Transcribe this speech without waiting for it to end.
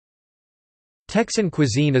Texan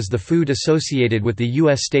cuisine is the food associated with the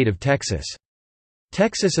U.S. state of Texas.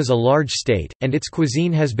 Texas is a large state, and its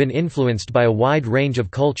cuisine has been influenced by a wide range of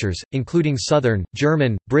cultures, including Southern,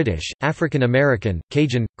 German, British, African American,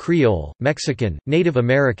 Cajun, Creole, Mexican, Native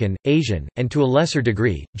American, Asian, and to a lesser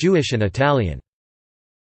degree, Jewish and Italian.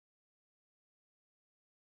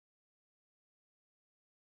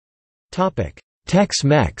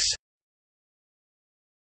 Tex-Mex.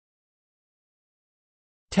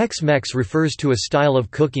 Tex-Mex refers to a style of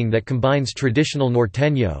cooking that combines traditional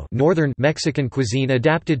norteño northern Mexican cuisine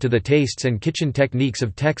adapted to the tastes and kitchen techniques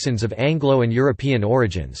of Texans of Anglo and European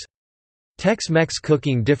origins. Tex-Mex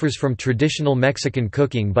cooking differs from traditional Mexican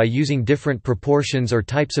cooking by using different proportions or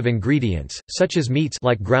types of ingredients, such as meats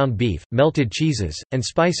like ground beef, melted cheeses, and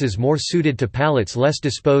spices more suited to palates less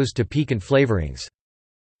disposed to piquant flavorings.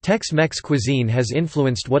 Tex-Mex cuisine has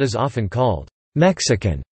influenced what is often called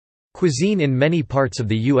Mexican cuisine in many parts of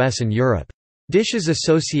the U.S. and Europe. Dishes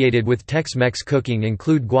associated with Tex-Mex cooking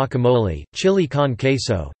include guacamole, chili con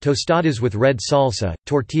queso, tostadas with red salsa,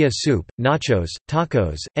 tortilla soup, nachos,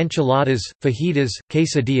 tacos, enchiladas, fajitas,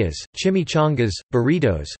 quesadillas, chimichangas,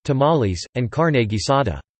 burritos, tamales, and carne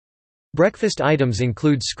guisada. Breakfast items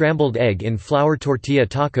include scrambled egg in flour tortilla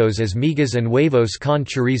tacos as migas and huevos con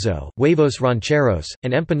chorizo, huevos rancheros,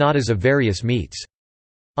 and empanadas of various meats.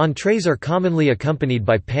 Entrees are commonly accompanied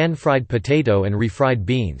by pan-fried potato and refried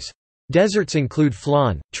beans. Desserts include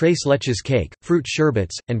flan, tres leches cake, fruit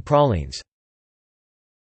sherbets, and pralines.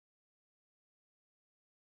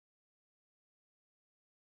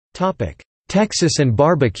 Texas and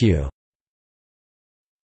barbecue.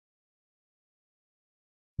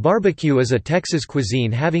 Barbecue is a Texas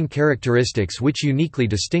cuisine having characteristics which uniquely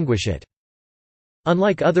distinguish it.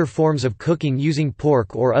 Unlike other forms of cooking using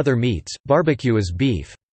pork or other meats, barbecue is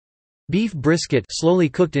beef. Beef brisket, slowly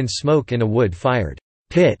cooked in smoke in a wood-fired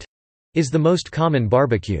pit, is the most common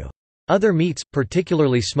barbecue. Other meats,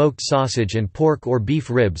 particularly smoked sausage and pork or beef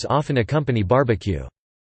ribs, often accompany barbecue.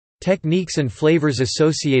 Techniques and flavors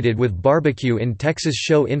associated with barbecue in Texas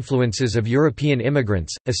show influences of European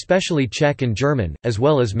immigrants, especially Czech and German, as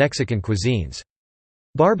well as Mexican cuisines.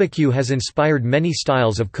 Barbecue has inspired many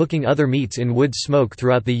styles of cooking other meats in wood smoke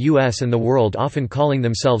throughout the U.S. and the world, often calling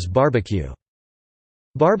themselves barbecue.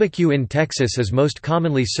 Barbecue in Texas is most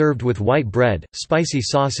commonly served with white bread, spicy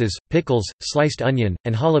sauces, pickles, sliced onion,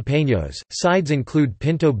 and jalapenos. Sides include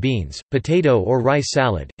pinto beans, potato or rice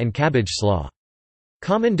salad, and cabbage slaw.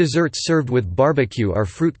 Common desserts served with barbecue are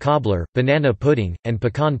fruit cobbler, banana pudding, and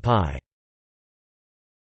pecan pie.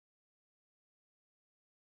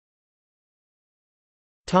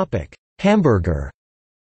 Hamburger.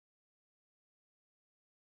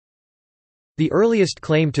 The earliest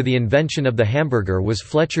claim to the invention of the hamburger was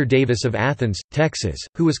Fletcher Davis of Athens, Texas,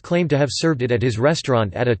 who was claimed to have served it at his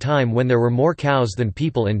restaurant at a time when there were more cows than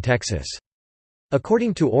people in Texas.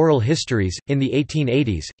 According to oral histories, in the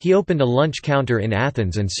 1880s, he opened a lunch counter in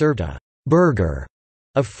Athens and served a burger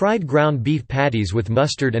of fried ground beef patties with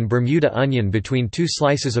mustard and Bermuda onion between two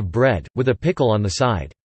slices of bread, with a pickle on the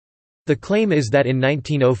side. The claim is that in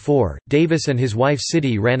 1904, Davis and his wife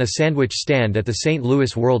Siddy ran a sandwich stand at the St.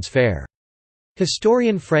 Louis World's Fair.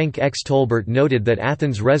 Historian Frank X. Tolbert noted that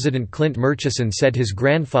Athens resident Clint Murchison said his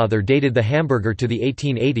grandfather dated the hamburger to the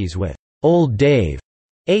 1880s with Old Dave,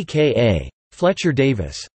 a.k.a. Fletcher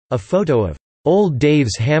Davis. A photo of Old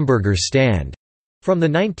Dave's hamburger stand from the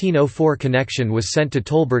 1904 connection was sent to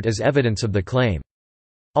Tolbert as evidence of the claim.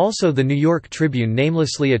 Also, the New York Tribune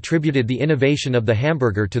namelessly attributed the innovation of the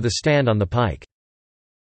hamburger to the stand on the pike.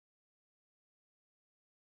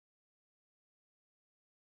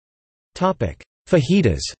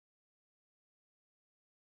 Fajitas.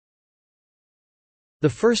 The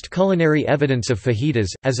first culinary evidence of fajitas,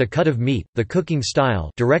 as a cut of meat, the cooking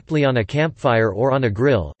style directly on a campfire or on a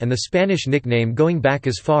grill, and the Spanish nickname going back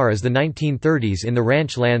as far as the 1930s in the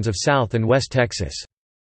ranch lands of South and West Texas.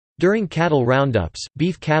 During cattle roundups,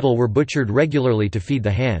 beef cattle were butchered regularly to feed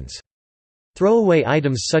the hands. Throwaway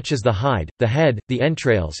items such as the hide, the head, the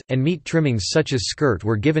entrails, and meat trimmings such as skirt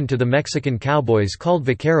were given to the Mexican cowboys called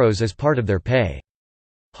vaqueros as part of their pay.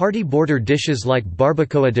 Hearty border dishes like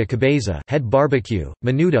barbacoa de cabeza, head barbecue,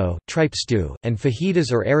 menudo, tripe stew, and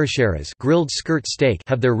fajitas or arracheras, grilled skirt steak,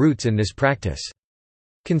 have their roots in this practice.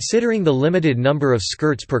 Considering the limited number of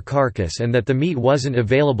skirts per carcass and that the meat wasn't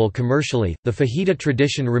available commercially, the fajita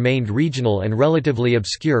tradition remained regional and relatively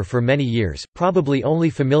obscure for many years, probably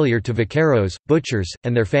only familiar to vaqueros, butchers,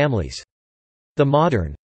 and their families. The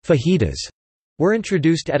modern fajitas were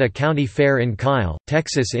introduced at a county fair in Kyle,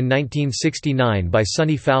 Texas in 1969 by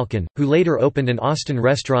Sonny Falcon, who later opened an Austin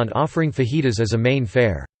restaurant offering fajitas as a main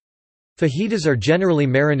fare. Fajitas are generally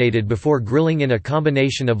marinated before grilling in a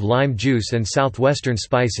combination of lime juice and southwestern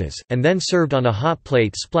spices, and then served on a hot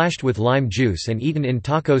plate splashed with lime juice and eaten in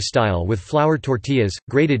taco style with flour tortillas,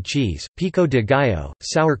 grated cheese, pico de gallo,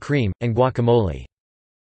 sour cream, and guacamole.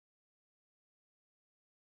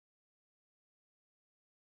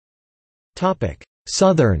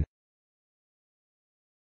 Southern.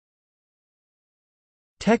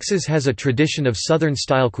 Texas has a tradition of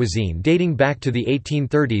Southern-style cuisine dating back to the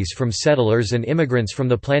 1830s from settlers and immigrants from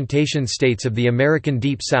the plantation states of the American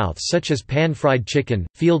Deep South, such as pan-fried chicken,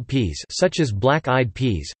 field peas such as black-eyed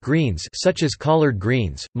peas, greens such as collard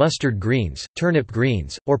greens, mustard greens, turnip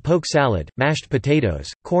greens, or poke salad, mashed potatoes,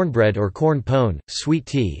 cornbread or corn pone, sweet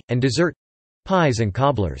tea, and dessert—pies and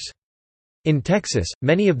cobblers. In Texas,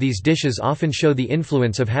 many of these dishes often show the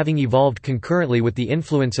influence of having evolved concurrently with the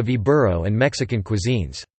influence of Ibero and Mexican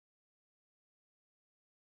cuisines.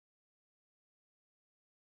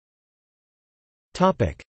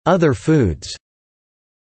 Other foods.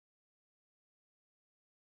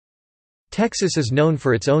 Texas is known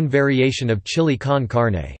for its own variation of chili con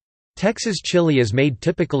carne. Texas chili is made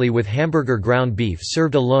typically with Hamburger ground beef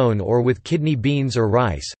served alone or with kidney beans or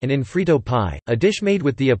rice, and in frito pie, a dish made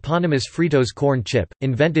with the eponymous Fritos corn chip,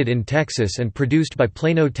 invented in Texas and produced by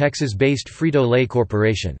Plano, Texas-based Frito-Lay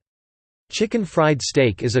Corporation. Chicken fried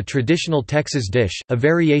steak is a traditional Texas dish, a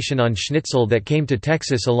variation on schnitzel that came to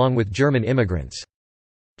Texas along with German immigrants.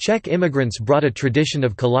 Czech immigrants brought a tradition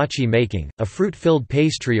of kolache making, a fruit-filled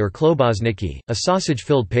pastry, or klobásniky, a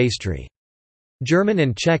sausage-filled pastry. German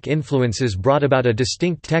and Czech influences brought about a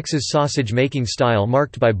distinct Texas sausage-making style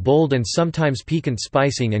marked by bold and sometimes piquant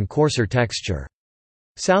spicing and coarser texture.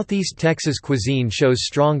 Southeast Texas cuisine shows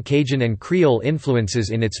strong Cajun and Creole influences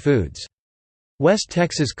in its foods. West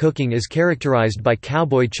Texas cooking is characterized by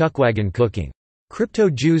cowboy chuckwagon cooking.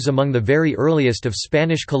 Crypto-Jews among the very earliest of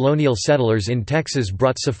Spanish colonial settlers in Texas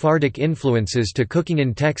brought Sephardic influences to cooking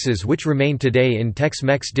in Texas, which remain today in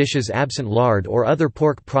Tex-Mex dishes absent lard or other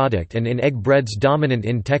pork product and in egg breads dominant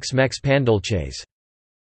in Tex-Mex pan dulces.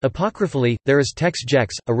 Apocryphally, there is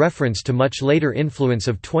Tex-Jex, a reference to much later influence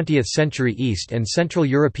of 20th-century East and Central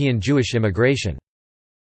European Jewish immigration.